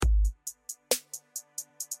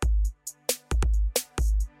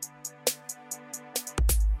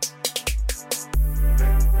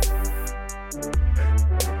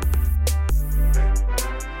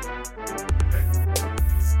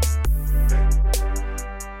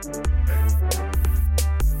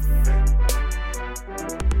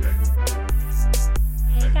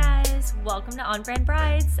welcome to On Brand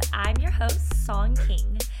Brides. I'm your host, Song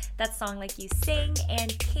King. That's song like you sing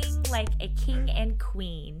and king like a king and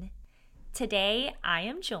queen. Today, I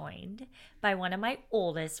am joined by one of my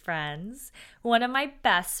oldest friends, one of my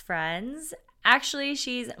best friends. Actually,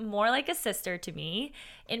 she's more like a sister to me.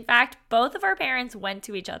 In fact, both of our parents went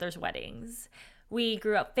to each other's weddings. We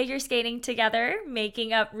grew up figure skating together,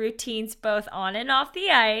 making up routines both on and off the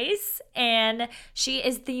ice, and she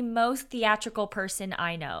is the most theatrical person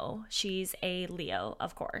I know. She's a Leo,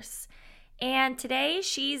 of course. And today,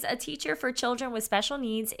 she's a teacher for children with special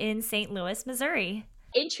needs in St. Louis, Missouri.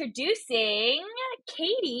 Introducing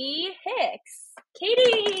Katie Hicks.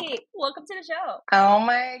 Katie, welcome to the show. Oh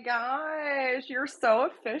my gosh, you're so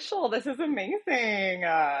official. This is amazing.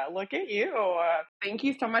 Look at you. Thank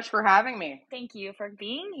you so much for having me. Thank you for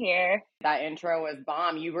being here. That intro was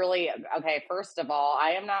bomb. You really, okay, first of all,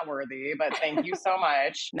 I am not worthy, but thank you so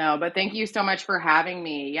much. No, but thank you so much for having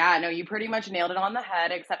me. Yeah, no, you pretty much nailed it on the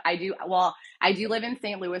head, except I do live in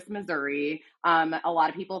St. Louis, Missouri. A lot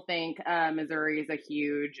of people think Missouri is a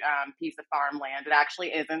huge piece of farmland. It actually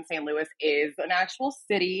isn't. St. Louis is an actual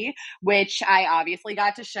city, which I obviously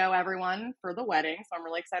got to show everyone for the wedding. So I'm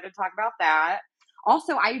really excited to talk about that.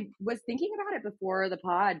 Also, I was thinking about it before the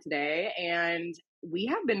pod today, and we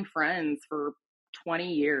have been friends for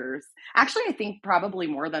 20 years. Actually, I think probably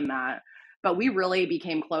more than that. But we really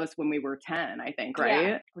became close when we were 10, I think, right?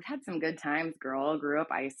 Yeah. We've had some good times, girl. Grew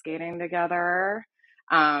up ice skating together.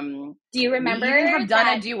 Do you remember? We even have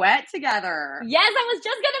done a duet together. Yes, I was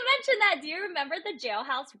just going to mention that. Do you remember the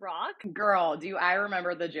Jailhouse Rock? Girl, do I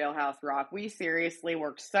remember the Jailhouse Rock? We seriously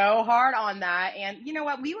worked so hard on that. And you know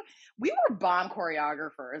what? We were bomb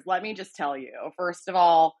choreographers. Let me just tell you. First of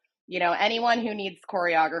all, you know, anyone who needs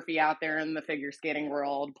choreography out there in the figure skating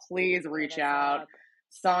world, please reach out.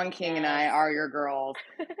 Song King and I are your girls.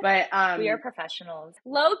 But we are professionals.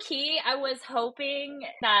 Low key, I was hoping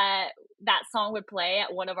that song would play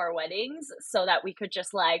at one of our weddings so that we could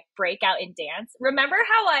just like break out and dance. Remember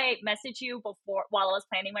how I messaged you before while I was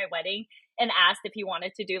planning my wedding and asked if you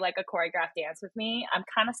wanted to do like a choreographed dance with me? I'm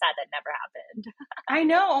kind of sad that never happened. I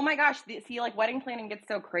know. Oh my gosh. See, like wedding planning gets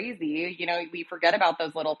so crazy. You know, we forget about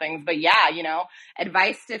those little things. But yeah, you know,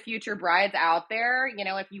 advice to future brides out there, you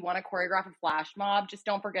know, if you want to choreograph a flash mob, just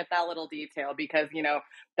don't forget that little detail because, you know,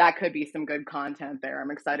 that could be some good content there.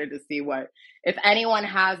 I'm excited to see if anyone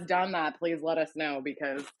has done that, please let us know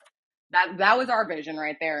because that was our vision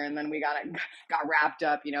right there. And then we got wrapped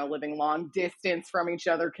up, you know, living long distance from each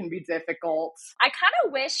other can be difficult. I kind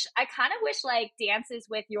of wish like dances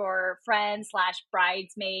with your friends /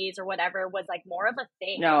 bridesmaids or whatever was like more of a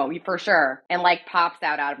thing. No, for sure. And like pops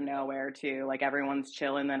out of nowhere too. Like everyone's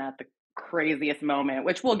chilling then at the craziest moment,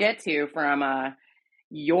 which we'll get to from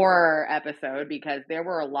your episode because there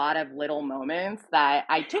were a lot of little moments that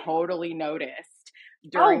I totally noticed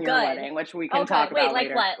during your wedding, which we can talk about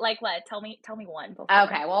later. Like what? Tell me one.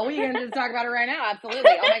 Okay, well, we can just talk about it right now.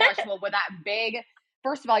 Absolutely. Oh my gosh. Well, with that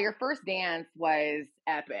first of all, your first dance was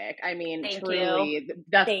epic. I mean, truly,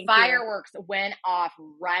 the fireworks went off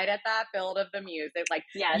right at that build of the music. Like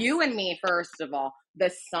you and me, first of all,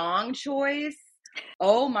 the song choice.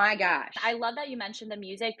 Oh my gosh. I love that you mentioned the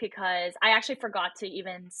music because I actually forgot to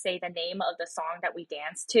even say the name of the song that we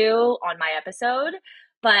danced to on my episode.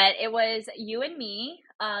 But it was You and Me,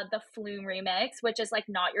 the Flume remix, which is like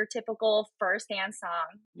not your typical first dance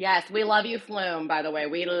song. Yes, we love you, Flume, by the way.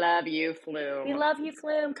 We love you, Flume. We love you,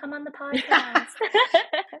 Flume. Come on the podcast.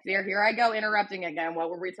 Here I go interrupting again. What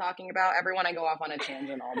were we talking about? Everyone, I go off on a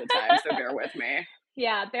tangent all the time, so bear with me.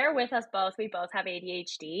 Yeah, bear with us both. We both have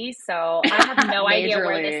ADHD, so I have no idea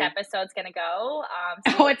where this episode's going to go.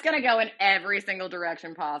 It's going to go in every single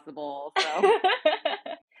direction possible, so...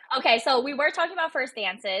 Okay, so we were talking about first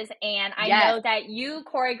dances, and I know that you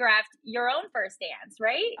choreographed your own first dance,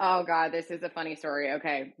 right? Oh, God, this is a funny story.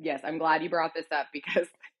 Okay, yes, I'm glad you brought this up because,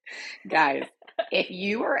 guys, if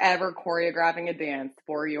you are ever choreographing a dance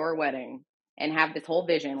for your wedding and have this whole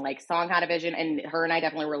vision, like Song had a vision, and her and I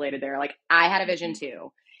definitely related there. Like, I had a vision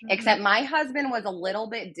too. Mm-hmm. Except my husband was a little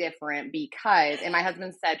bit different because, and my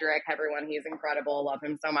husband's Cedric, everyone, he's incredible. Love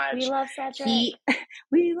him so much. We love Cedric.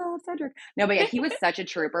 We love Cedric. No, but yeah, he was such a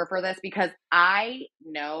trooper for this because I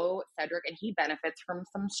know Cedric and he benefits from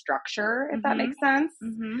some structure, if that makes sense.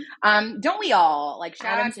 Mm-hmm. Don't we all? Like,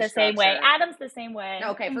 shout Adam's out to the same way. Adam's the same way.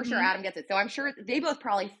 Okay, for sure. Adam gets it. So I'm sure they both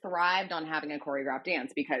probably thrived on having a choreographed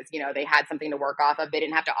dance because, you know, they had something to work off of. They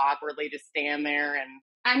didn't have to awkwardly just stand there and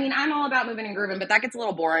I mean, I'm all about moving and grooving, but that gets a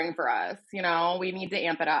little boring for us. We need to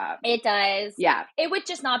amp it up. It does. Yeah, It would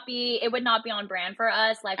just not be on brand for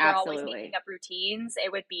us. Like, we're always making absolutely. up routines.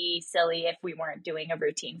 It would be silly if we weren't doing a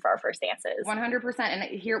routine for our first dances. 100%. And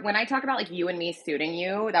here, when I talk about like you and me suiting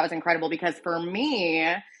you, that was incredible because for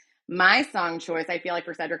me, my song choice, I feel like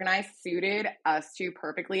for Cedric and I suited us two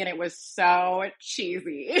perfectly, and it was so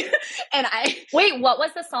cheesy. and I Wait, what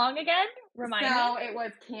was the song again? Remind me. So it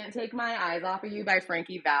was "Can't Take My Eyes Off of You" by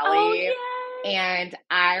Frankie Oh, Valli, yay! and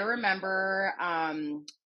I remember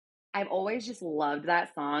I've always just loved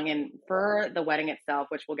that song. And for the wedding itself,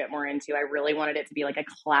 which we'll get more into, I really wanted it to be like a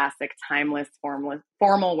classic, timeless,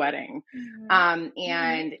 formal wedding. And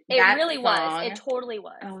It that really song, was. It totally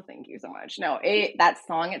was. Oh, thank you so much. No, that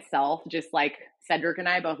song itself, just like Cedric and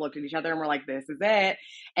I both looked at each other and were like, this is it.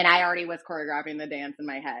 And I already was choreographing the dance in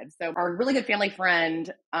my head. So our really good family friend,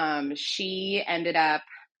 she ended up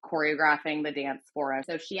choreographing the dance for us.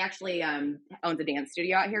 So she actually owns a dance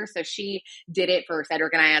studio out here. So she did it for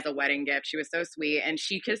Cedric and I as a wedding gift. She was so sweet. And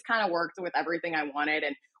she just kind of worked with everything I wanted.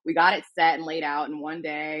 And we got it set and laid out in one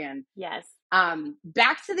day. And yes.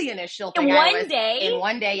 Back to the initial thing. In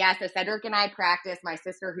one day? Yeah. So Cedric and I practiced. My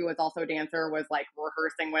sister, who was also a dancer, was like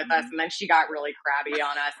rehearsing with us. And then she got really crabby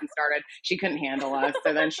on us and she couldn't handle us.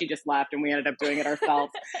 So then she just left and we ended up doing it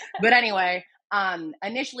ourselves. But anyway,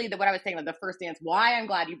 initially what I was saying about the first dance, why I'm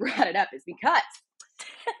glad you brought it up is because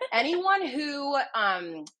anyone who,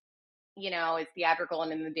 is theatrical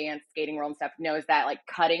and in the dance skating world and stuff knows that like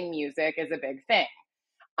cutting music is a big thing.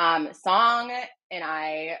 Song and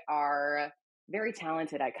I are very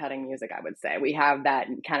talented at cutting music, I would say. We have that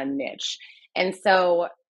kind of niche. And so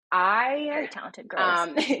very talented girls.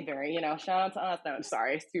 Very, shout out to us. No,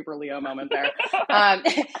 sorry, super Leo moment there.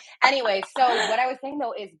 Anyway, so what I was saying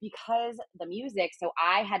though is because the music, so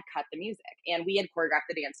I had cut the music and we had choreographed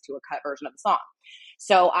the dance to a cut version of the song.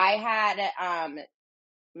 So I had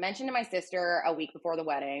mentioned to my sister a week before the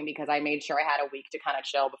wedding because I made sure I had a week to kind of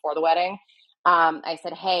chill before the wedding. I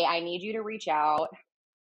said, hey, I need you to reach out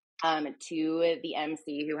to the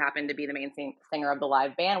MC who happened to be the main singer of the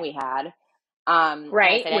live band we had.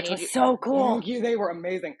 Right, which was so cool. Thank you, they were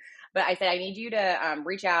amazing. But I said, I need you to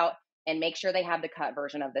reach out and make sure they have the cut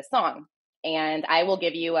version of this song. And I will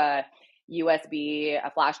give you a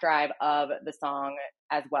flash drive of the song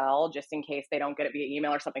as well, just in case they don't get it via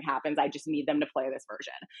email or something happens. I just need them to play this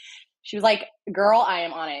version. She was like, girl, I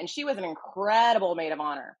am on it. And she was an incredible maid of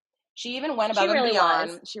honor. She even went above and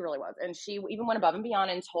beyond. She really was. And she even went above and beyond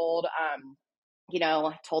and told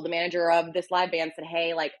the manager of this live band, said,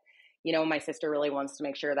 hey, like, my sister really wants to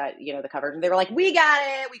make sure that, the coverage. And they were like, we got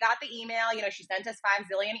it. We got the email. She sent us 5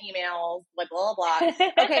 zillion emails, like blah, blah,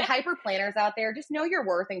 blah. Okay, hyper planners out there, just know your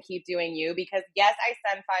worth and keep doing you because, yes, I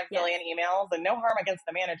send 5 zillion emails and no harm against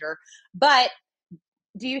the manager. But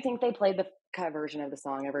do you think they played the cut version of the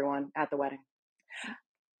song, everyone, at the wedding?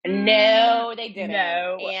 No, they didn't.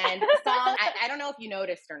 No. And the song, I don't know if you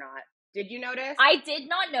noticed or not. Did you notice? I did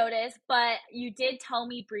not notice, but you did tell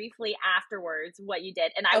me briefly afterwards what you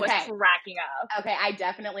did, and I was cracking up. Okay,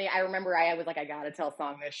 I remember I was like, I gotta tell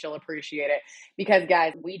Song this. She'll appreciate it. Because,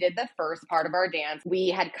 guys, we did the first part of our dance. We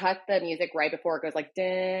had cut the music right before it goes like,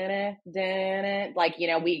 da-na, da-na. Like,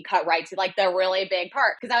 we cut right to like the really big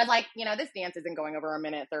part. Because I was like, this dance isn't going over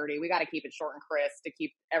 1:30. We got to keep it short and crisp to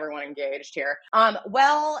keep everyone engaged here.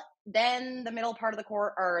 Well, then the middle part of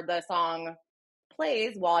the song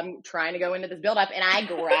plays while I'm trying to go into this build-up, and I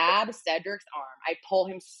grab Cedric's arm. I pull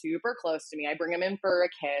him super close to me. I bring him in for a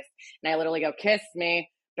kiss, and I literally go, kiss me,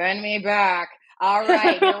 bend me back. All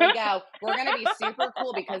right, here we go. We're going to be super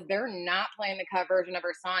cool because they're not playing the cut version of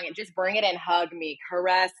her song. And just bring it in, hug me,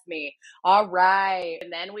 caress me. All right.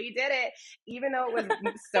 And then we did it, even though it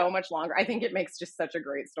was so much longer. I think it makes just such a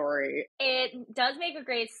great story. It does make a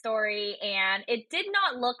great story, and it did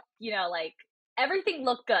not look, like everything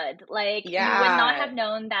looked good. Like, you would not have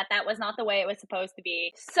known that was not the way it was supposed to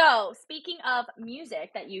be. So, speaking of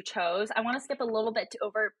music that you chose, I want to skip a little bit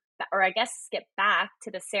skip back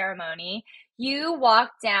to the ceremony. You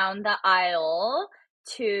walked down the aisle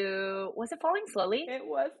to, was it Falling Slowly? It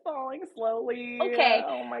was Falling Slowly. Okay.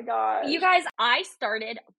 Oh my gosh. You guys, I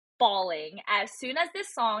started bawling as soon as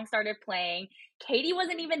this song started playing. Katie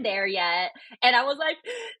wasn't even there yet, and I was like,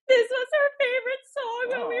 this was her favorite song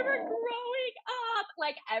when we were growing up.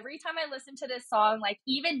 Like, every time I listen to this song, like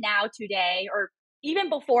even now today, or even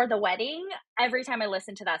before the wedding, every time I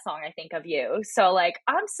listen to that song, I think of you. So, like,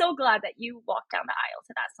 I'm so glad that you walked down the aisle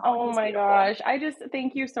to that song. Oh my gosh. I just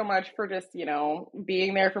thank you so much for just,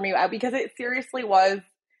 being there for me, because it seriously was,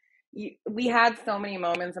 we had so many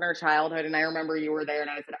moments in our childhood, and I remember you were there, and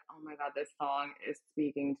I said, oh my my God, this song is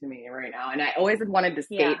speaking to me right now. And I always had wanted to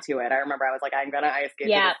Yeah. skate to it. I remember I was like, I'm going to ice skate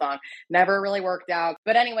to Yeah. this song. Never really worked out.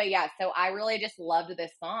 But anyway, yeah. So I really just loved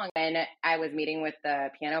this song. When I was meeting with the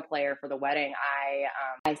piano player for the wedding,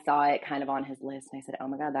 I saw it kind of on his list and I said, oh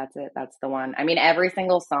my God, that's it. That's the one. I mean, every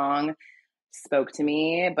single song spoke to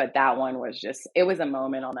me, but that one was just, it was a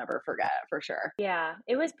moment I'll never forget for sure. Yeah,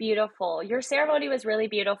 it was beautiful. Your ceremony was really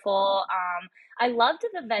beautiful. I loved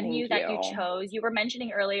the venue Thank that you you. chose. You were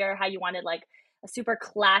mentioning earlier how you wanted like a super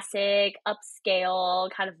classic,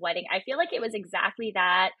 upscale kind of wedding. I feel like it was exactly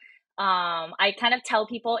that. I kind of tell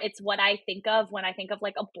people it's what I think of when I think of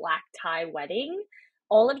like a black tie wedding.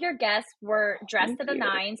 All of your guests were dressed Thank to the you.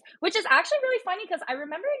 nines, which is actually really funny because I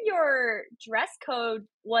remember your dress code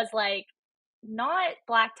was like not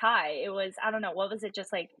black tie. It was, I don't know, what was it,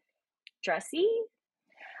 just like dressy?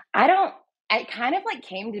 I don't, it kind of like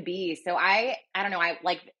came to be. So I don't know. I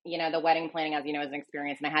like, the wedding planning, as you know, is an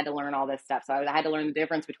experience and I had to learn all this stuff. So I had to learn the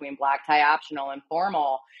difference between black tie optional and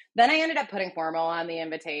formal. Then I ended up putting formal on the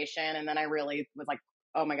invitation. And then I really was like,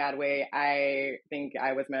 oh my God, wait, I think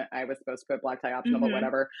I was supposed to put black tie optional, but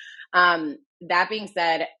whatever. That being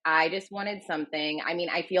said, I just wanted something. I mean,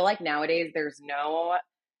 I feel like nowadays there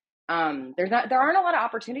aren't a lot of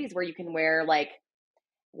opportunities where you can wear like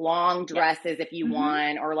long dresses if you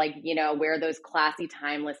want, or like, wear those classy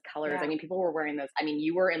timeless colors. Yeah. I mean, people were wearing those. I mean,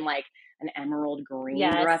 you were in like an emerald green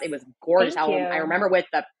Yes. dress. It was gorgeous. Thank you. I remember with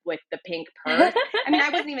the pink purse. I mean, I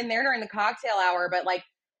wasn't even there during the cocktail hour, but like,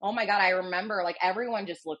 oh my God, I remember like everyone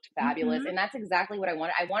just looked fabulous. And that's exactly what I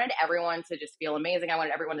wanted. I wanted everyone to just feel amazing. I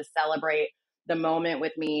wanted everyone to celebrate the moment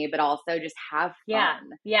with me, but also just have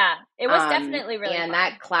fun. Yeah. It was definitely really and fun.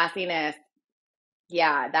 that classiness.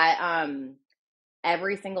 Yeah.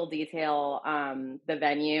 Every single detail, the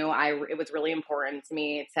venue, it was really important to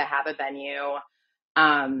me to have a venue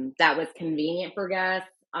that was convenient for guests,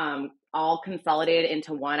 all consolidated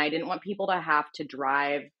into one. I didn't want people to have to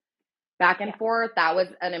drive back and forth. That was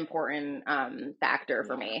an important factor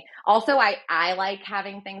for me. Also, I like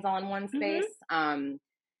having things all in one space.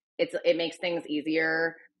 It makes things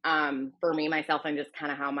easier for me, myself, and just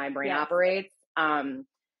kind of how my brain operates.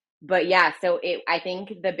 But yeah, so I think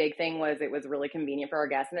the big thing was it was really convenient for our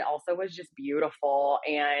guests, and it also was just beautiful.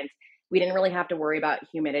 And we didn't really have to worry about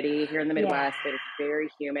humidity here in the Midwest. It was very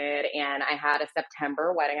humid, and I had a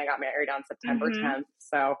September wedding. I got married on September 10th.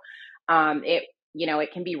 So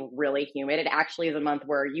it can be really humid. It actually is a month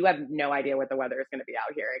where you have no idea what the weather is going to be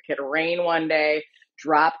out here. It could rain one day,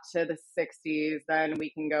 drop to the 60s, then we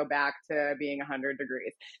can go back to being 100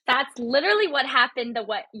 degrees. That's literally what happened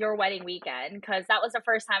your wedding weekend, because that was the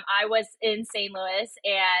first time I was in St. Louis,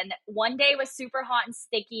 and one day was super hot and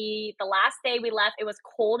sticky. The last day we left, it was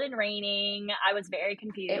cold and raining. I was very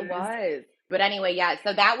confused. It was. But anyway, yeah,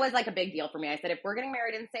 so that was like a big deal for me. I said, if we're getting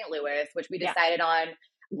married in St. Louis, which we decided on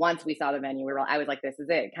once we saw the venue, I was like, this is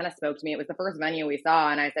it. It kind of spoke to me. It was the first venue we saw.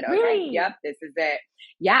 And I said, okay, yep, this is it.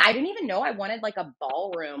 Yeah, I didn't even know I wanted like a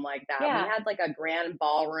ballroom like that. Yeah. We had like a grand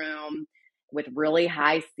ballroom with really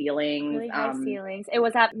high ceilings. Really high ceilings. It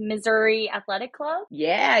was at Missouri Athletic Club?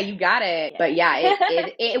 Yeah, you got it. Yeah. But yeah,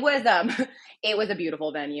 it was it was a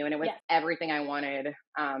beautiful venue, and it was everything I wanted.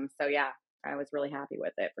 So yeah, I was really happy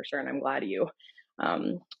with it for sure. And I'm glad you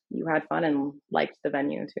had fun and liked the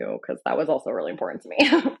venue too, because that was also really important to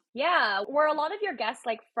me. Yeah. Were a lot of your guests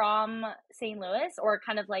like from St. Louis or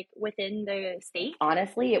kind of like within the state?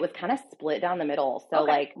 Honestly, it was kind of split down the middle. So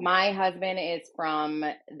like my husband is from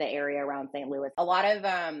the area around St. Louis. A lot of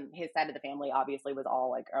his side of the family obviously was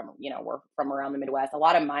all like, we're from around the Midwest. A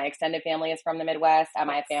lot of my extended family is from the Midwest. I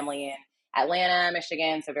have family in Atlanta,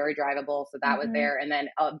 Michigan, so very drivable. So that was there. And then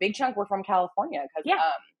a big chunk were from California because,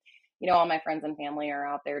 all my friends and family are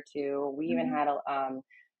out there too. We even had a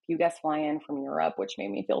few guests fly in from Europe, which made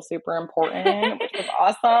me feel super important, which was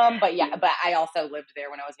awesome. But I also lived there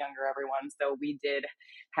when I was younger, everyone. So we did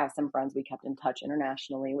have some friends we kept in touch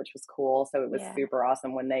internationally, which was cool. So it was super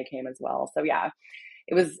awesome when they came as well. So yeah,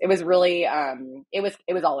 it was really, it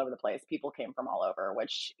was all over the place. People came from all over,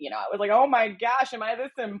 which, I was like, oh my gosh, am I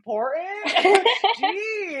this important?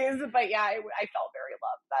 Jeez. But yeah, I felt very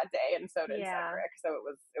loved that day. And so did Cedric. So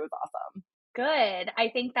it was awesome. Good. I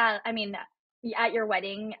think that, at your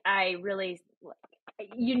wedding,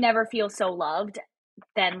 you never feel so loved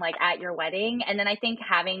than like at your wedding. And then I think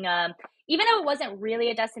having, even though it wasn't really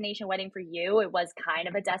a destination wedding for you, it was kind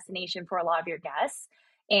of a destination for a lot of your guests.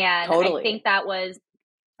 And I think that was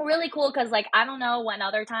really cool because, like, I don't know when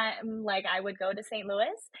other time, like, I would go to St. Louis.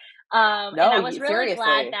 And No, I was really glad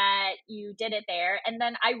seriously. that you did it there. And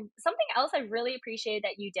then something else I really appreciated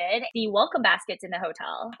that you did, the welcome baskets in the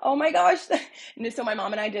hotel. Oh my gosh. So my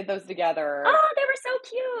mom and I did those together. Oh, they were so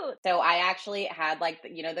cute. So I actually had like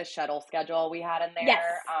the shuttle schedule we had in Yes.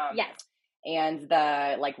 there, Yes. and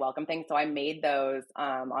the like welcome thing. So I made those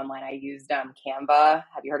online. I used Canva.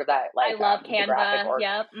 Have you heard of that? I Like love the graphic Canva. org.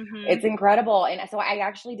 Yep. Mm-hmm. It's incredible. And so I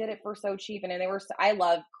actually did it for so cheap. And they were, I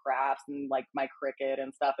love crafts and like my Cricut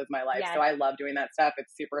and stuff is my life. So Yes. I love doing that stuff.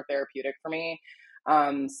 It's super therapeutic for me.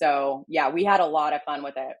 So yeah, we had a lot of fun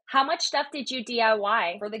with it. How much stuff did you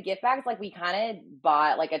DIY? For the gift bags, like we kind of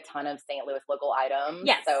bought like a ton of St. Louis local items.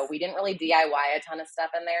 Yes. So we didn't really DIY a ton of stuff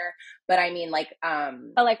in there. But I mean, like,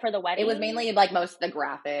 But like for the wedding? it was mainly like most of the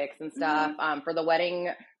graphics and stuff. Mm-hmm. For the wedding,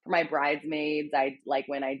 for my bridesmaids, I like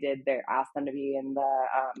when I did asked them to be in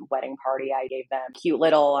the wedding party, I gave them cute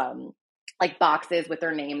little like boxes with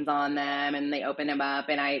their names on them, and they opened them up,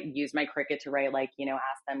 and I used my Cricut to write like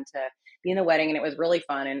ask them to be in the wedding, and it was really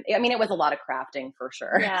fun. And I mean, it was a lot of crafting for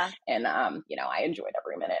sure. Yeah. And I enjoyed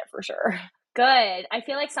every minute for sure. Good. I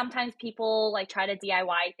feel like sometimes people like try to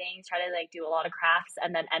DIY things, try to like do a lot of crafts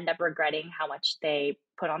and then end up regretting how much they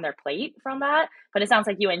put on their plate from that. But it sounds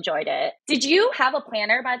like you enjoyed it. Did you have a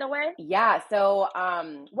planner, by the way? Yeah. So,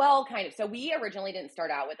 well, kind of. So we originally didn't start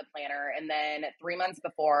out with a planner, and then 3 months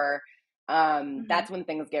before, Mm-hmm. that's when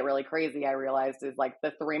things get really crazy. I realized is like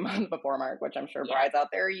the 3 months before mark, which I'm sure Yeah. brides out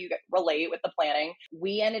there, relate with the planning.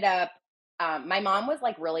 We ended up, my mom was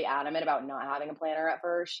like really adamant about not having a planner at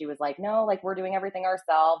first. She was like, no, like we're doing everything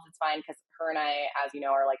ourselves. It's fine. Cause her and I, as you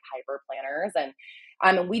know, are like hyper planners.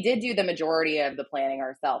 And we did do the majority of the planning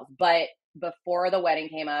ourselves. But before the wedding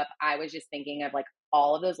came up, I was just thinking of like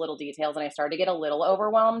all of those little details, and I started to get a little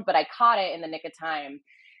overwhelmed, but I caught it in the nick of time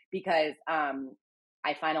because,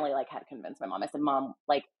 I finally like had convinced my mom. I said, Mom,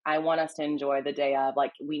 like, I want us to enjoy the day of,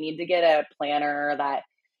 like, we need to get a planner that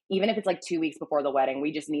even if it's like 2 weeks before the wedding,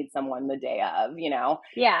 we just need someone the day of, you know?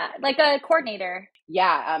 Yeah, like a coordinator.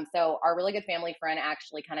 Yeah. So our really good family friend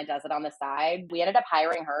actually kind of does it on the side. We ended up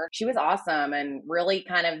hiring her. She was awesome and really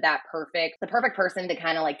kind of the perfect person to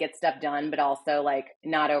kind of like get stuff done, but also like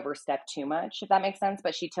not overstep too much, if that makes sense.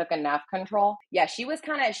 But she took enough control. Yeah. She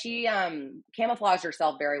camouflaged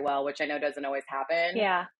herself very well, which I know doesn't always happen.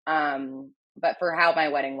 Yeah. But for how my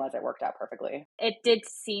wedding was, it worked out perfectly. It did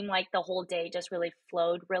seem like the whole day just really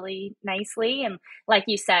flowed really nicely. And like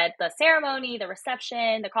you said, the ceremony, the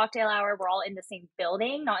reception, the cocktail hour were all in the same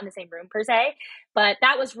building, not in the same room per se. But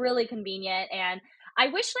that was really convenient. And I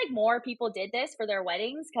wish like more people did this for their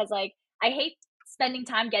weddings because like I hate spending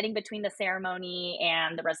time getting between the ceremony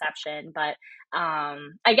and the reception. But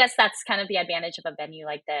I guess that's kind of the advantage of a venue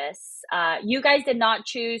like this. You guys did not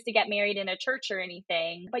choose to get married in a church or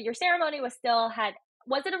anything, but your ceremony was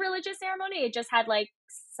it a religious ceremony? It just had like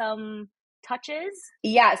some touches.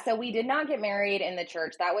 Yeah, so we did not get married in the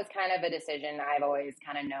church. That was kind of a decision I've always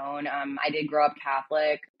kind of known. I did grow up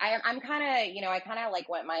Catholic. I'm kind of, I kind of like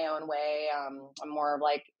went my own way. I'm more of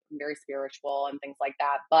like very spiritual and things like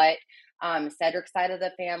that. But Cedric's side of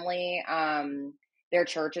the family, their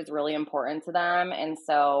church is really important to them. And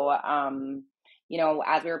so,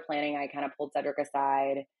 as we were planning, I kind of pulled Cedric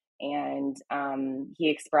aside, and he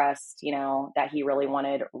expressed, that he really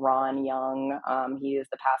wanted Ron Young. He is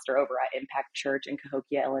the pastor over at Impact Church in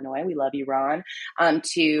Cahokia, Illinois. We love you, Ron.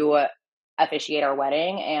 To officiate our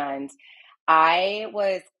wedding. And I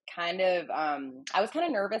was kind of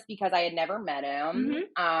nervous because I had never met him.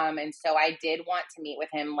 Mm-hmm. And so I did want to meet with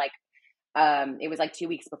him like it was like 2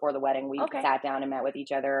 weeks before the wedding. We Okay. sat down and met with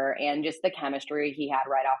each other, and just the chemistry he had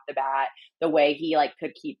right off the bat, the way he like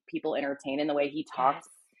could keep people entertained, and the way he talked. Yes.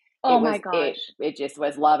 Oh my gosh. It just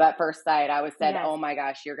was love at first sight. I was said, Yes. oh my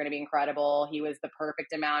gosh, you're going to be incredible. He was the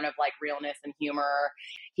perfect amount of like realness and humor.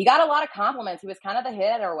 He got a lot of compliments. He was kind of the hit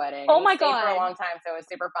at our wedding. Oh He my stayed for a God. long time, so it was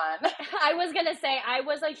super fun. I was gonna say I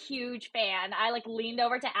was a huge fan. I like leaned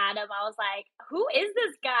over to Adam. I was like, "Who is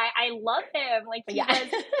this guy? I love him. Like he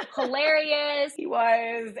was hilarious." He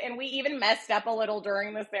was, and we even messed up a little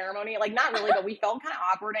during the ceremony. Like not really, but we felt kind of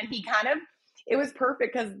awkward, and it was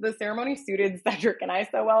perfect because the ceremony suited Cedric and I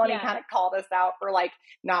so well, and he kind of called us out for like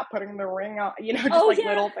not putting the ring on,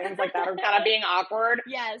 little things like that, or kind of being awkward.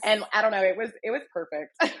 Yes. And I don't know, it was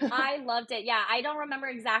perfect. I loved it. Yeah, I don't remember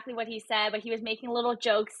exactly what he said, but he was making little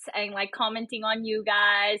jokes and like commenting on you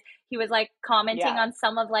guys. He was like commenting on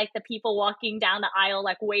some of like the people walking down the aisle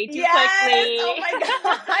like way too quickly. Oh my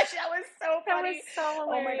gosh, that was so funny. That was so hilarious.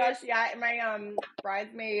 Oh my gosh, yeah. My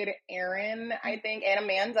bridesmaid Erin, I think, and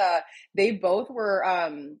Amanda, they both were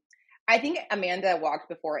I think Amanda walked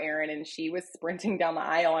before Erin and she was sprinting down the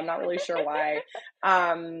aisle. I'm not really sure why.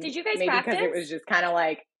 Did you guys Maybe practice? because it was just kind of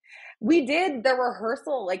like, we did the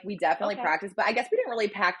rehearsal, like we definitely Okay. practiced, but I guess we didn't really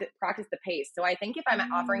practice the pace. So I think if I'm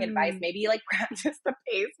offering advice, maybe like practice the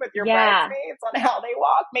pace with your bridesmaids on how they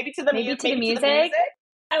walk, maybe to the music.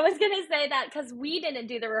 I was going to say that because we didn't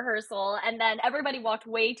do the rehearsal and then everybody walked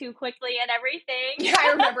way too quickly and everything. Yeah,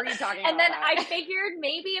 I remember you talking about and then that. I figured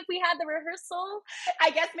maybe if we had the rehearsal. I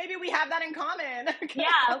guess maybe we have that in common.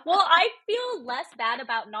 Yeah. Well, I feel less bad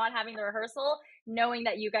about not having the rehearsal, knowing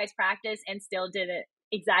that you guys practiced and still didn't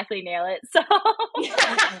exactly nail it. So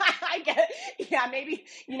I get it. Yeah, maybe,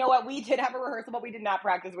 you know what, we did have a rehearsal, but we did not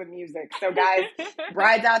practice with music. So guys,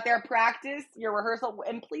 brides out there, practice your rehearsal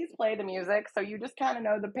and please play the music so you just kind of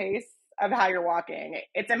know the pace of how you're walking.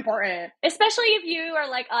 It's important, especially if you are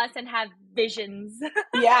like us and have visions.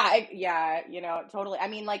 yeah, you know, totally. I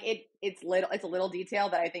mean, like it's a little detail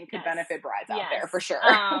that I think could benefit brides out there for sure.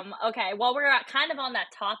 Okay, well, we're kind of on that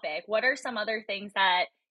topic. What are some other things that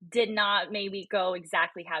did not maybe go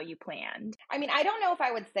exactly how you planned? I mean, I don't know if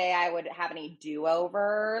I would say I would have any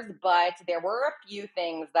do-overs, but there were a few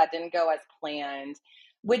things that didn't go as planned,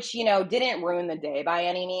 which, you know, didn't ruin the day by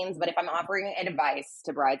any means. But if I'm offering advice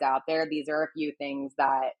to brides out there, these are a few things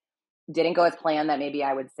that didn't go as planned that maybe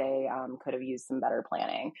I would say could have used some better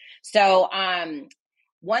planning. So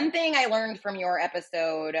one thing I learned from your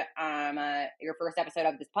episode, your first episode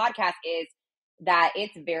of this podcast, is that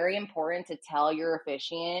it's very important to tell your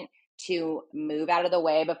officiant to move out of the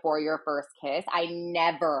way before your first kiss. I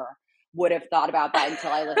never would have thought about that until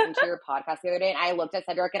I listened to your podcast the other day. And I looked at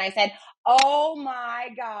Cedric and I said, oh my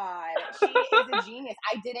God, she is a genius.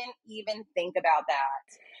 I didn't even think about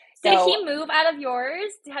that. Did he move out of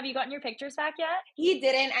yours? Have you gotten your pictures back yet? He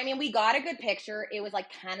didn't. I mean, we got a good picture. It was like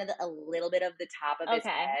kind of a little bit of the top of his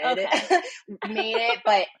head made it,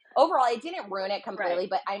 but overall it didn't ruin it completely. Right.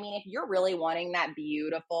 But I mean, if you're really wanting that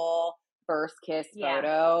beautiful first kiss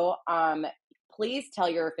photo, please tell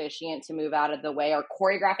your officiant to move out of the way or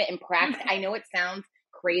choreograph it and practice. I know it sounds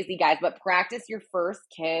crazy, guys, but practice your first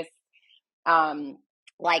kiss,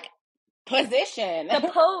 like position.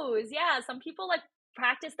 The pose. Yeah. Some people like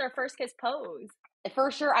practice their first kiss pose.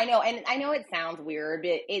 For sure. I know. And I know it sounds weird,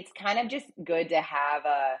 but it's kind of just good to have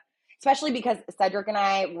especially because Cedric and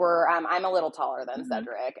I were, I'm a little taller than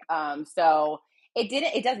Cedric. So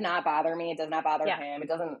it does not bother me. It does not bother him. It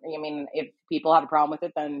doesn't, I mean, if people have a problem with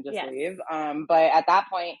it, then just leave. But at that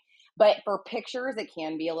point, but for pictures, it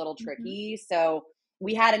can be a little tricky. So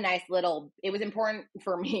we had a nice little, it was important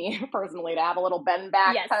for me personally to have a little bend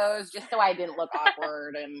back pose just so I didn't look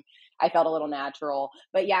awkward and I felt a little natural.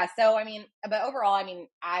 But yeah, so I mean, but overall, I mean,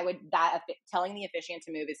 telling the officiant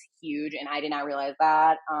to move is huge and I did not realize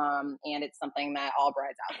that. And it's something that all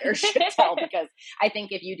brides out there should tell because I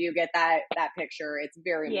think if you do get that picture, it's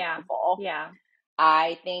very meaningful. Yeah.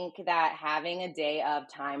 I think that having a day of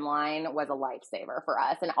timeline was a lifesaver for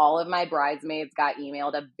us. And all of my bridesmaids got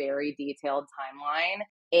emailed a very detailed timeline.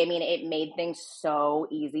 I mean, it made things so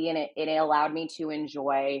easy and it allowed me to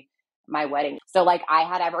enjoy my wedding. So like I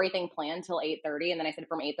had everything planned till 8:30 and then I said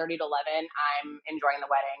from 8:30 to 11, I'm enjoying the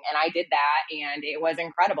wedding. And I did that and it was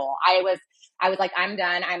incredible. I was like, I'm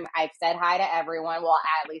done. I've said hi to everyone. Well,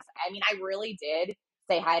 at least, I mean, I really did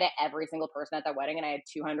say hi to every single person at the wedding and I had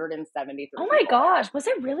 273 Oh my gosh, was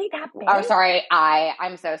it really that big? Oh, sorry.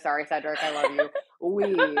 I'm so sorry, Cedric. I love you.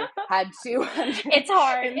 We had 200. It's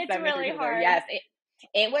hard. It's really hard. Yes.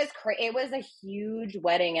 It was a huge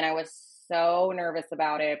wedding and I was so nervous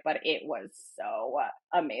about it, but it was so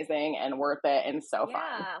amazing and worth it and so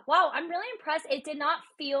fun. Wow. I'm really impressed. It did not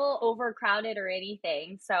feel overcrowded or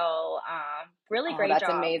anything. So, really great job.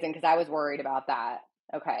 That's amazing because I was worried about that.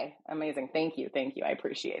 Okay. Amazing. Thank you. I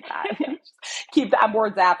appreciate that. Keep that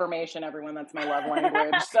words affirmation, everyone. That's my love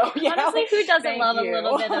language. So yeah. Honestly, who doesn't love a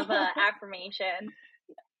little bit of affirmation?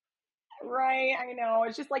 Right. I know.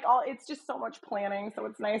 It's just like it's just so much planning. So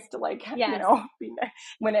it's nice to you know,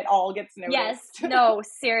 when it all gets noticed. Yes. No,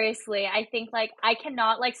 seriously. I think I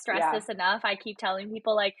cannot stress this enough. I keep telling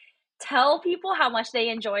people tell people how much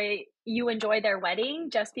you enjoy their wedding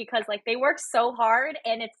just because they work so hard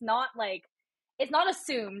and it's not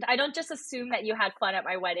assumed. I don't just assume that you had fun at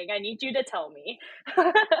my wedding. I need you to tell me.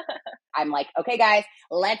 I'm like, okay, guys,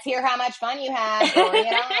 let's hear how much fun you had. Bring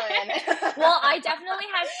it on. Well, I definitely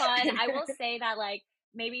had fun. I will say that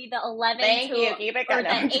maybe the 11 or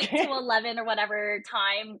the 8 to 11 or whatever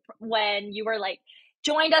time when you were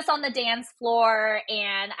joined us on the dance floor.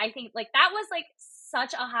 And I think that was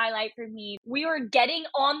such a highlight for me. We were getting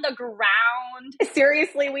on the ground.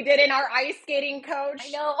 Seriously, we did in our ice skating coach. I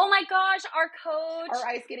know. Oh my gosh, our coach. Our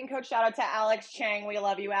ice skating coach, shout out to Alex Chang. We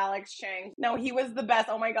love you, Alex Chang. No, he was the best.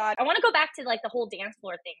 Oh my God. I want to go back to like the whole dance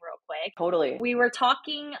floor thing real quick. Totally. We were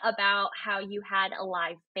talking about how you had a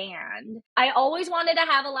live band. I always wanted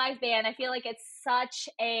to have a live band. I feel like it's such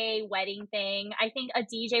a wedding thing. I think a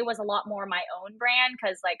DJ was a lot more my own brand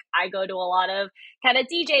because like I go to a lot of kind of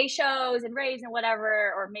DJ shows and raves and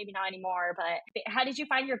whatever, or maybe not anymore. But how did you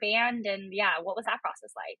find your band? And yeah, what was that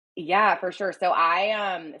process like? Yeah, for sure. So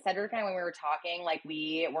Cedric and I, when we were talking, like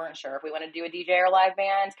we weren't sure if we wanted to do a DJ or a live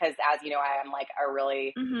band because, as you know, I am like a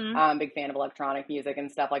really big fan of electronic music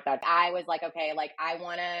and stuff like that. I was like, okay, like I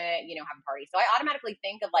want to, have a party. So I automatically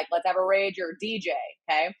think of like, let's have a rage or DJ,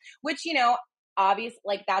 okay? Which, obvious,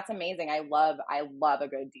 like that's amazing. I love a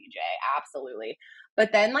good DJ, absolutely.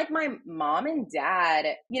 But then like my mom and dad,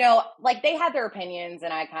 like they had their opinions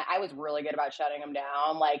and I was really good about shutting them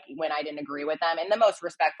down. Like when I didn't agree with them in the most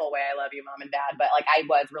respectful way. I love you, mom and dad. But like I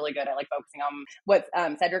was really good at like focusing on what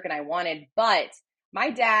Cedric and I wanted. But my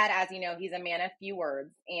dad, as you know, he's a man of few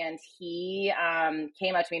words. And he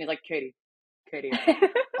came up to me and he's like, Katie,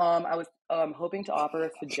 I was hoping to offer a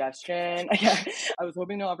suggestion. I was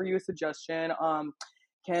hoping to offer you a suggestion.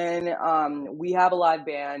 Can we have a live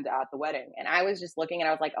band at the wedding? And I was just looking and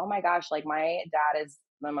I was like, oh my gosh, like my dad is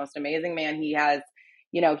the most amazing man. He has,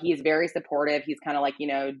 he's very supportive. He's kind of like,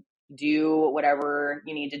 do whatever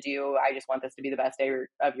you need to do. I just want this to be the best day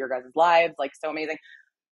of your guys' lives. Like so amazing.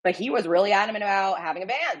 But he was really adamant about having a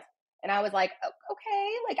band. And I was like, okay,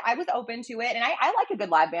 like I was open to it. And I like a good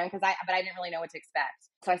live band but I didn't really know what to expect.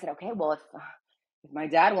 So I said, okay, well, if my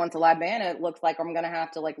dad wants a live band, it looks like I'm going to have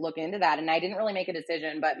to like look into that. And I didn't really make a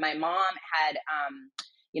decision, but my mom had,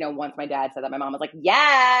 once my dad said that, my mom was like,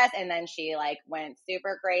 yes. And then she like went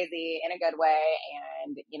super crazy in a good way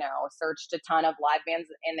and, searched a ton of live bands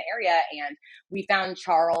in the area. And we found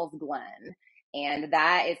Charles Glenn. And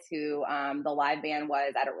that is who the live band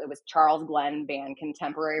was. It was Charles Glenn Band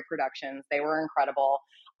Contemporary Productions. They were incredible.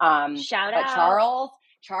 Shout out. But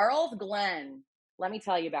Charles Glenn, let me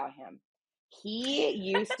tell you about him. He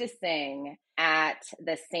used to sing at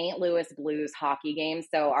the St. Louis Blues hockey games.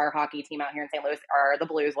 So our hockey team out here in St. Louis are the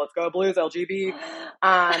Blues. Let's go Blues, LGB.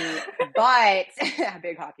 But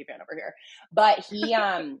big hockey fan over here. But he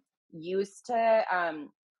used to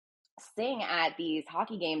sing at these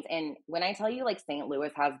hockey games. And when I tell you like St.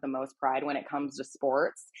 Louis has the most pride when it comes to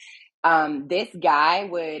sports, this guy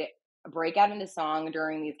would break out into song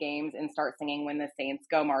during these games and start singing When the Saints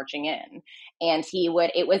Go Marching In. And it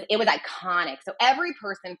was iconic. So every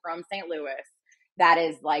person from St. Louis that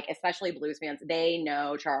is like, especially Blues fans, they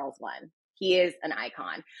know Charles Glenn. He is an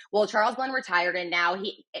icon. Well, Charles Glenn retired and now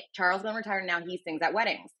he sings at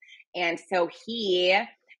weddings. And so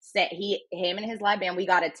him and his live band, we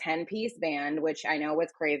got a 10-piece band, which I know was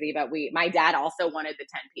crazy, but my dad also wanted the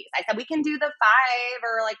 10-piece. I said, we can do the 5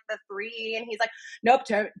 or like the 3. And he's like, nope,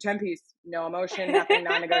 10-piece, no emotion, nothing,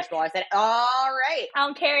 non-negotiable. I said, all right. I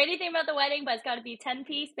don't care anything about the wedding, but it's got to be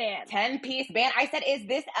 10-piece band. 10-piece band. I said, is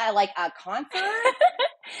this like a concert?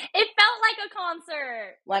 It felt like a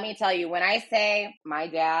concert. Let me tell you, when I say my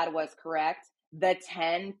dad was correct, the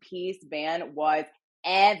 10-piece band was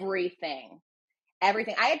everything.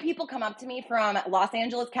 Everything. I had people come up to me from Los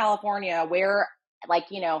Angeles, California, where like,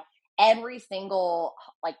 every single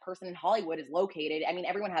like person in Hollywood is located. I mean,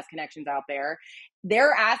 everyone has connections out there.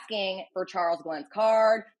 They're asking for Charles Glenn's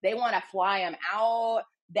card. They want to fly him out.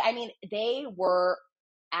 They were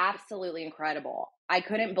absolutely incredible. I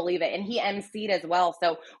couldn't believe it. And he emceed as well.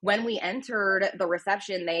 So when we entered the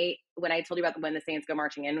reception, when I told you about When the Saints Go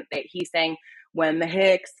Marching In, he sang When the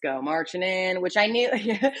Hicks Go Marching In, which I knew.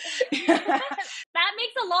 That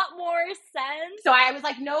makes a lot more sense. So I was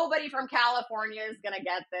like, nobody from California is going to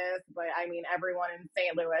get this. But I mean, everyone in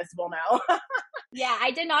St. Louis will know. Yeah,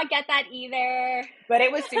 I did not get that either. But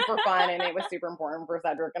it was super fun and it was super important for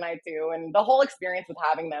Cedric and I too. And the whole experience with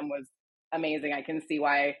having them was amazing. I can see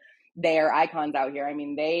why they're icons out here. I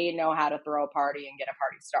mean, they know how to throw a party and get a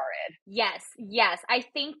party started. Yes. I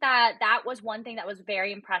think that was one thing that was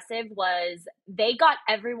very impressive was they got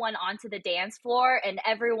everyone onto the dance floor and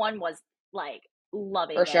everyone was like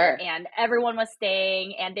loving it. Sure. And everyone was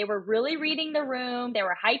staying and they were really reading the room. They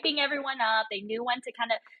were hyping everyone up. They knew when to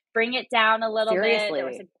kind of bring it down a little bit. There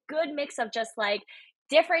was a good mix of just like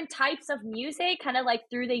different types of music kind of like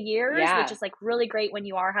through the years, which is like really great when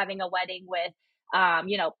you are having a wedding with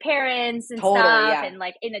parents and stuff and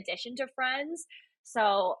like in addition to friends.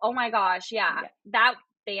 So oh my gosh, that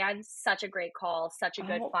band. Such a great call. Such a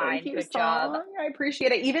good Oh, thank find. you, Good job. song. I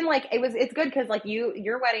appreciate it. Even like it's good because like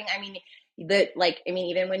your wedding, I mean,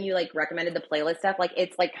 even when you like recommended the playlist stuff, like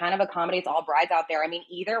it's like kind of accommodates all brides out there. I mean,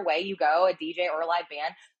 either way you go, a DJ or a live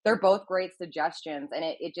band, they're both great suggestions. And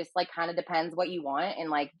it just like kind of depends what you want. And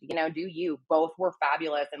like, do you. Both were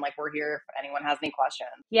fabulous. And like we're here if anyone has any questions.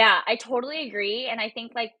 Yeah, I totally agree. And I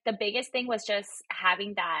think like the biggest thing was just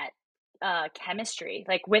having that chemistry.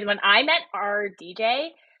 Like when I met our DJ,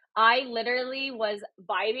 I literally was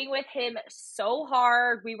vibing with him so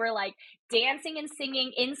hard. We were like dancing and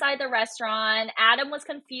singing inside the restaurant. Adam was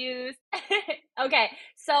confused. Okay,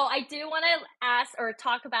 so I do want to ask or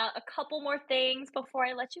talk about a couple more things before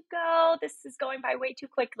I let you go. This is going by way too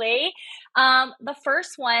quickly. The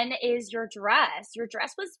first one is your dress. Your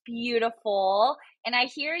dress was beautiful, and I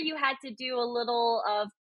hear you had to do a little of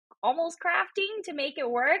almost crafting to make it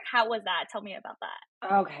work. How was that? Tell me about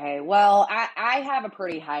that. Okay, well, I have a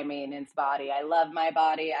pretty high maintenance body. I love my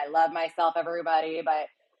body. I love myself, everybody, but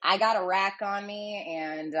I got a rack on me,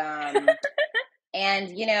 and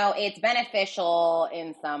it's beneficial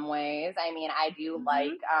in some ways. I mean, I do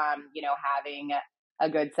like Mhm. having a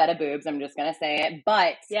good set of boobs. I'm just gonna say it,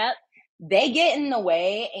 but Yep. they get in the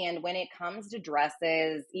way. And when it comes to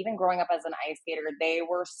dresses, even growing up as an ice skater, they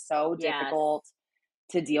were so Yes. difficult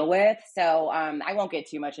to deal with. So I won't get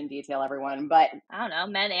too much in detail, everyone, but I don't know.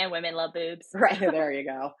 Men and women love boobs. right there you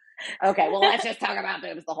go. Okay, well, let's just talk about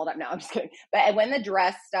boobs the whole time. No, I'm just kidding. But when the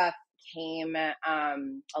dress stuff came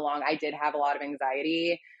along, I did have a lot of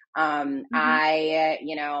anxiety. Mhm.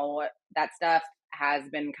 That stuff has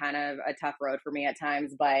been kind of a tough road for me at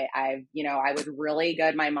times, but I was really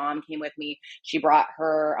good. My mom came with me. She brought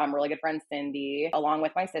her really good friend Cindy along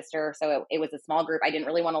with my sister. So it was a small group. I didn't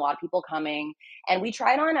really want a lot of people coming. And we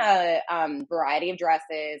tried on a variety of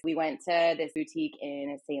dresses. We went to this boutique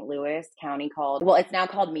in St. Louis County it's now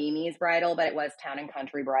called Mimi's Bridal, but it was Town and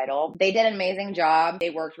Country Bridal. They did an amazing job. They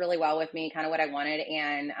worked really well with me, kind of what I wanted.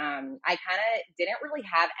 And I kind of didn't really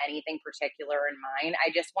have anything particular in mind.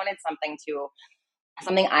 I just wanted something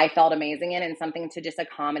I felt amazing in and something to just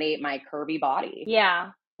accommodate my curvy body.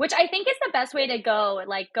 Yeah. Which I think is the best way to go.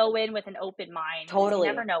 Like go in with an open mind because you never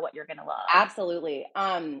Totally. know what you're gonna love. Absolutely.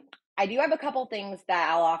 I do have a couple things that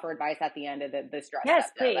I'll offer advice at the end of this dress Yes,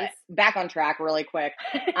 stuff though, please. but back on track really quick.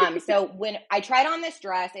 So when I tried on this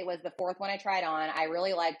dress, it was the fourth one I tried on. I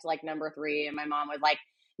really liked like number 3 and my mom was like,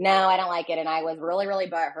 no, I don't like it. And I was really, really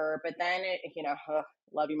butthurt, but then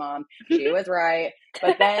love you, mom. She was right.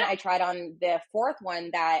 But then I tried on the fourth one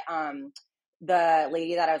that, the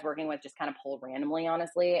lady that I was working with just kind of pulled randomly,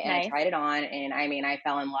 honestly. And I Nice. tried it on and I mean, I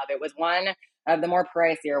fell in love. It was one of the more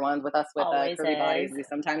pricier ones with us with Always curvy bodies. is. We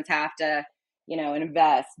sometimes have to,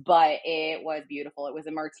 invest, but it was beautiful. It was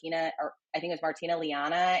a Martina, or I think it was Martina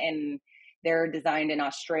Liana, and they're designed in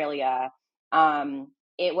Australia. Um,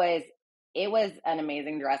 it was, it was an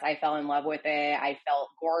amazing dress. I fell in love with it. I felt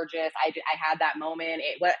gorgeous. I had that moment.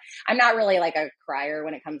 I'm not really like a crier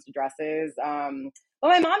when it comes to dresses. But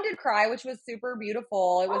my mom did cry, which was super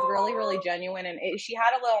beautiful. It was really, really genuine. And she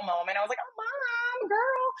had a little moment. I was like, oh, mom,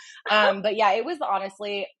 girl. But yeah, it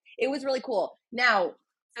was really cool. Now,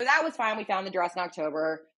 so that was fine. We found the dress in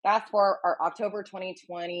October. Fast forward, or October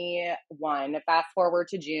 2021. Fast forward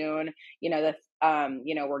to June.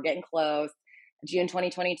 We're getting close. June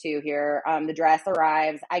 2022 here. The dress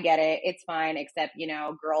arrives. I get it. It's fine, except,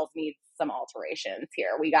 girls need some alterations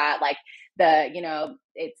here. We got like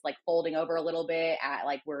it's like folding over a little bit at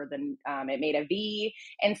like where it made a V.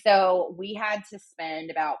 And so we had to spend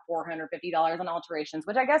about $450 on alterations,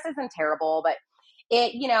 which I guess isn't terrible, but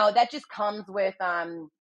that just comes with,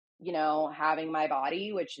 having my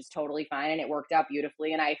body, which is totally fine. And it worked out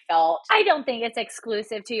beautifully. And I felt, I don't think it's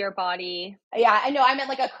exclusive to your body. yeah, I know. I meant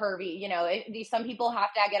like a curvy, some people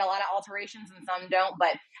have to get a lot of alterations and some don't,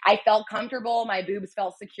 but I felt comfortable. My boobs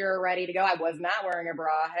felt secure, ready to go. I was not wearing a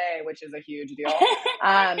bra, hey, which is a huge deal.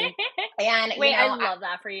 And, Wait, I love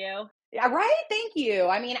that for you. yeah, right. Thank you.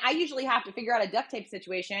 I mean, I usually have to figure out a duct tape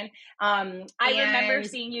situation. I remember And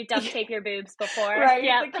seeing you duct tape your boobs before. right,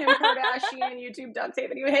 Yep. the Kim Kardashian YouTube duct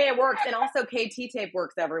tape. And hey, it works. And also KT tape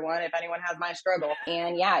works, everyone, if anyone has my struggle.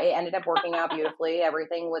 And yeah, it ended up working out beautifully.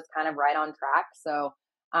 Everything was kind of right on track. So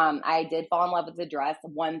I did fall in love with the dress.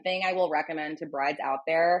 One thing I will recommend to brides out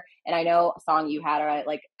there, and I know, Song, you had a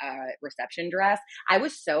reception dress. I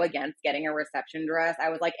was so against getting a reception dress. I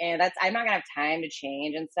was like, I'm not gonna have time to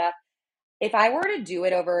change and stuff. If I were to do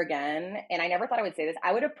it over again, and I never thought I would say this,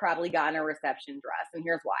 I would have probably gotten a reception dress. And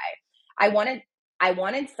here's why. I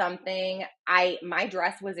wanted something. My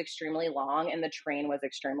dress was extremely long and the train was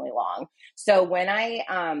extremely long. So when I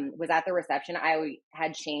was at the reception, I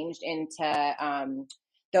had changed into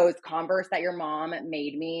those Converse that your mom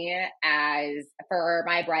made me as for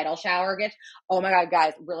my bridal shower gift. Oh my God,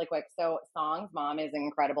 guys, really quick. So Song's mom is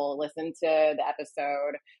incredible. Listen to the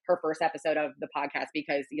episode, her first episode of the podcast,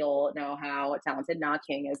 because you'll know how talented Na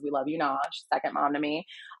King is. We love you, Na. She's second mom to me.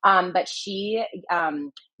 But she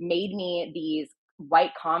made me these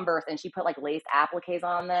white Converse, and she put like lace appliques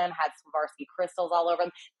on them, had Swarovski crystals all over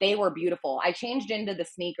them. They were beautiful. I changed into the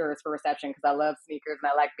sneakers for reception because I love sneakers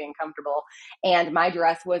and I like being comfortable. And my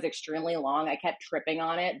dress was extremely long. I kept tripping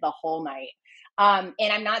on it the whole night. And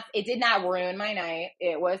it did not ruin my night.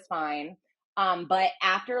 It was fine. But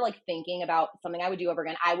after like thinking about something I would do over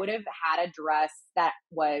again, I would have had a dress that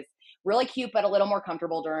was really cute, but a little more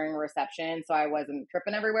comfortable during reception. So I wasn't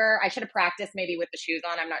tripping everywhere. I should have practiced maybe with the shoes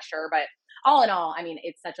on. I'm not sure, but all in all, I mean,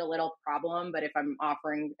 it's such a little problem. But if I'm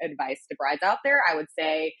offering advice to brides out there, I would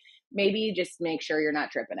say maybe just make sure you're not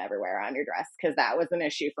tripping everywhere on your dress, because that was an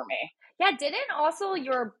issue for me. Yeah, didn't also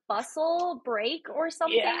your bustle break or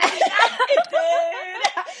something Yeah, like that? it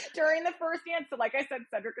did during the first dance. So like I said,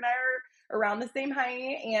 Cedric and I are around the same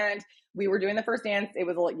height, and we were doing the first dance. It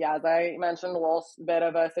was, as I mentioned, a little bit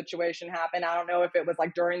of a situation happened. I don't know if it was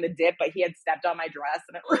like during the dip, but he had stepped on my dress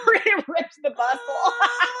and it ripped the bustle.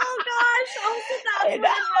 Oh gosh, also that's what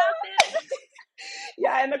happened.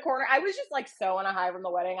 Yeah, in the corner. I was just like so on a high from the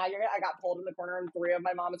wedding. I got pulled in the corner, and 3 of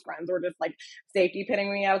my mom's friends were just like safety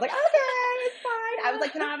pinning me. I was like, okay, it's fine. I was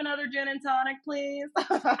like, can I have another gin and tonic, please?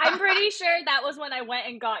 I'm pretty sure that was when I went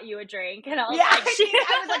and got you a drink, and I was I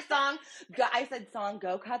was like, I said, Song,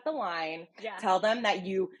 go cut the line. Yeah. Tell them that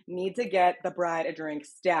you need to get the bride a drink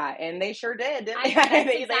stat, and they sure did. Didn't they? That's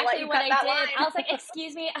They exactly let you what cut I that did. line. I was like,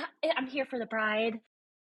 excuse me, I'm here for the bride.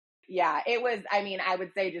 Yeah, it was, I mean, I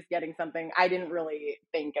would say just getting something, I didn't really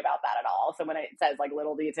think about that at all. So when it says like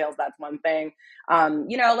little details, that's one thing.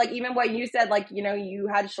 Like even what you said, like, you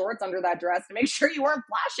had shorts under that dress to make sure you weren't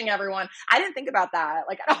flashing everyone. I didn't think about that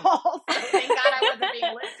like at all. So thank God I wasn't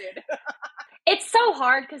being listed. It's so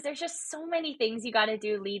hard because there's just so many things you got to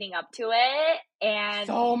do leading up to it. And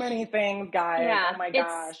so many things, guys. yeah, Oh my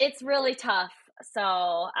gosh. it's really tough. So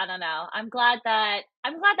I don't know. I'm glad that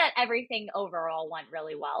everything overall went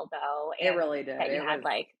really well though. It really did. That you had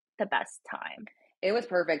like the best time. It was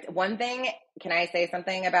perfect. One thing, can I say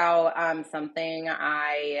something about something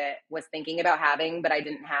I was thinking about having, but I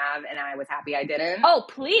didn't have, and I was happy I didn't? Oh,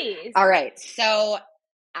 please. All right. So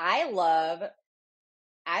I love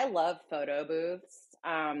photo booths.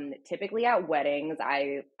 Typically at weddings,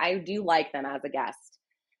 I do like them as a guest.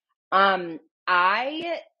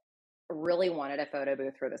 I really wanted a photo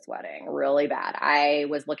booth for this wedding really bad. I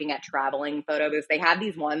was looking at traveling photo booths. They have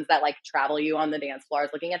these ones that like travel you on the dance floor. I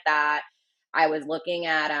was looking at that. I was looking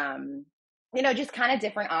at just kind of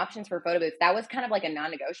different options for photo booths. That was kind of like a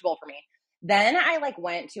non-negotiable for me. Then I like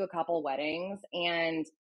went to a couple weddings and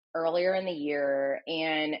earlier in the year,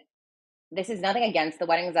 and this is nothing against the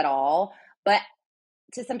weddings at all, but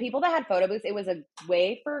to some people that had photo booths, it was a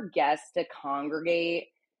way for guests to congregate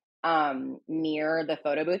near the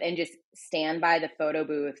photo booth and just stand by the photo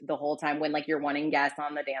booth the whole time when like you're wanting guests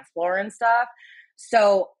on the dance floor and stuff.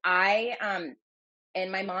 So I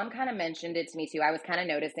and my mom kind of mentioned it to me too. I was kind of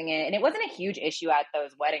noticing it, and it wasn't a huge issue at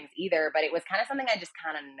those weddings either, but it was kind of something I just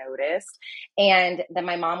kind of noticed. And then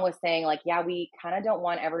my mom was saying like, yeah, we kind of don't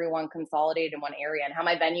want everyone consolidated in one area. And how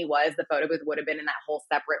my venue was, the photo booth would have been in that whole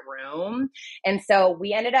separate room. And so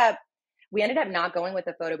we ended up not going with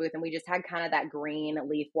the photo booth, and we just had kind of that green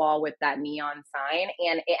leaf wall with that neon sign,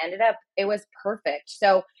 and it was perfect.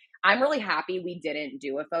 So I'm really happy we didn't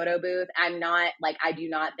do a photo booth. I do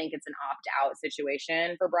not think it's an opt-out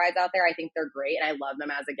situation for brides out there. I think they're great, and I love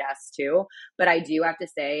them as a guest too. But I do have to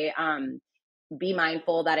say, be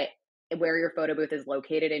mindful that where your photo booth is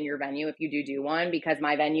located in your venue if you do one, because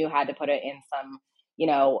my venue had to put it in some,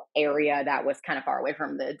 area that was kind of far away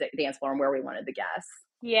from the dance floor and where we wanted the guests.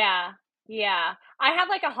 Yeah. Yeah. I have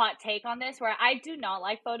like a hot take on this where I do not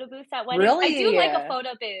like photo booths at weddings. Really? I do like a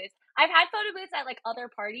photo booth. I've had photo booths at like other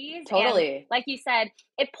parties. Totally. And like you said,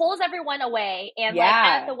 it pulls everyone away. And like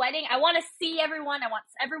at the wedding, I want to see everyone. I want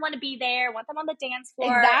everyone to be there. I want them on the dance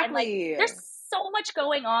floor. Exactly. And, like, there's so much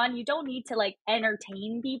going on. You don't need to like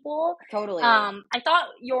entertain people. Totally. I thought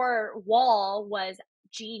your wall was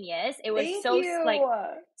genius. It was like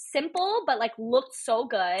simple, but like looked so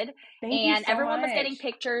good. And everyone was getting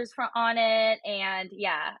pictures on it. And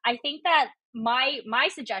yeah, I think that my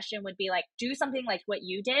suggestion would be like do something like what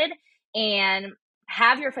you did and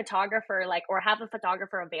have your photographer or have a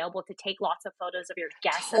photographer available to take lots of photos of your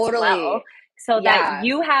guests as well, so that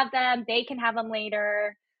you have them, they can have them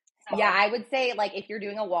later. So. Yeah, I would say like if you're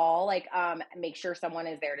doing a wall, like make sure someone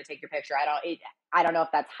is there to take your picture. I don't know if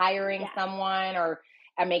that's hiring someone or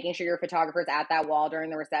and making sure your photographer's at that wall during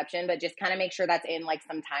the reception, but just kind of make sure that's in like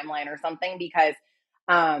some timeline or something, because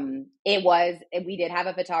we did have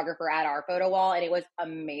a photographer at our photo wall, and it was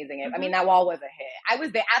amazing. I mean, that wall was a hit. I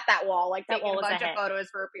was there at that wall, like taking a bunch of photos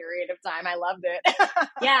for a period of time. I loved it.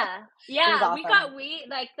 Yeah. Awesome. We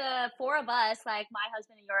like the four of us, like my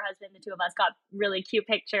husband and your husband, the two of us got really cute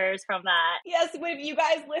pictures from that. Yes, with you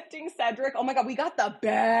guys lifting Cedric. Oh my God, we got the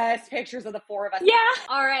best pictures of the four of us. Yeah.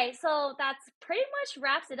 All right. So that's pretty much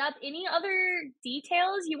wraps it up. Any other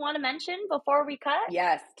details you want to mention before we cut?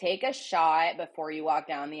 Yes. Take a shot before you walk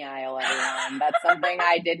down the aisle, everyone. That's something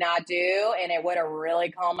I did not do, and it would have really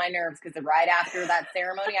calmed my nerves, because right after that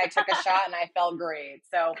ceremony, I took a shot and I felt great.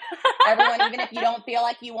 So everyone, even if you don't feel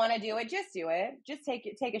like you want to do it, just do it. Just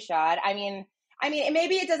take a shot. I mean,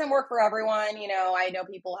 maybe it doesn't work for everyone. You know, I know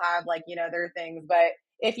people have like, you know, their things, but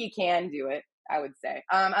if you can do it, I would say.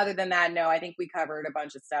 Other than that, no, I think we covered a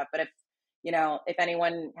bunch of stuff. But if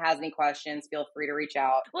anyone has any questions, feel free to reach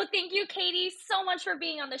out. Well, thank you, Katie, so much for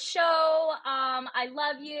being on the show. I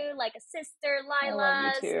love you like a sister, Lila. I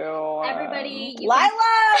love you too. Everybody. Lila,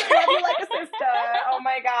 I love you like a sister. Oh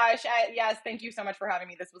my gosh. Yes, thank you so much for having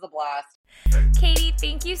me. This was a blast. Katie,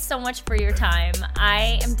 thank you so much for your time.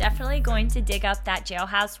 I am definitely going to dig up that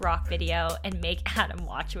Jailhouse Rock video and make Adam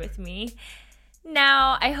watch with me.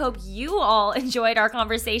 Now, I hope you all enjoyed our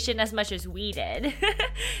conversation as much as we did.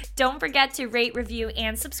 Don't forget to rate, review,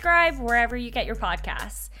 and subscribe wherever you get your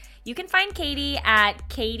podcasts. You can find Katie at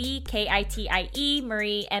Katie, Kitie,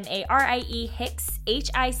 Marie, Marie, Hicks, Hicks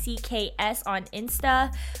on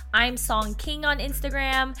Insta. I'm Song King on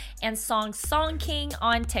Instagram, and Song King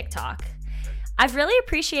on TikTok. I've really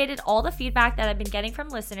appreciated all the feedback that I've been getting from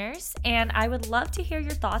listeners, and I would love to hear your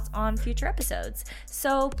thoughts on future episodes.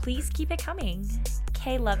 So please keep it coming.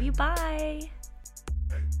 Okay, love you. Bye.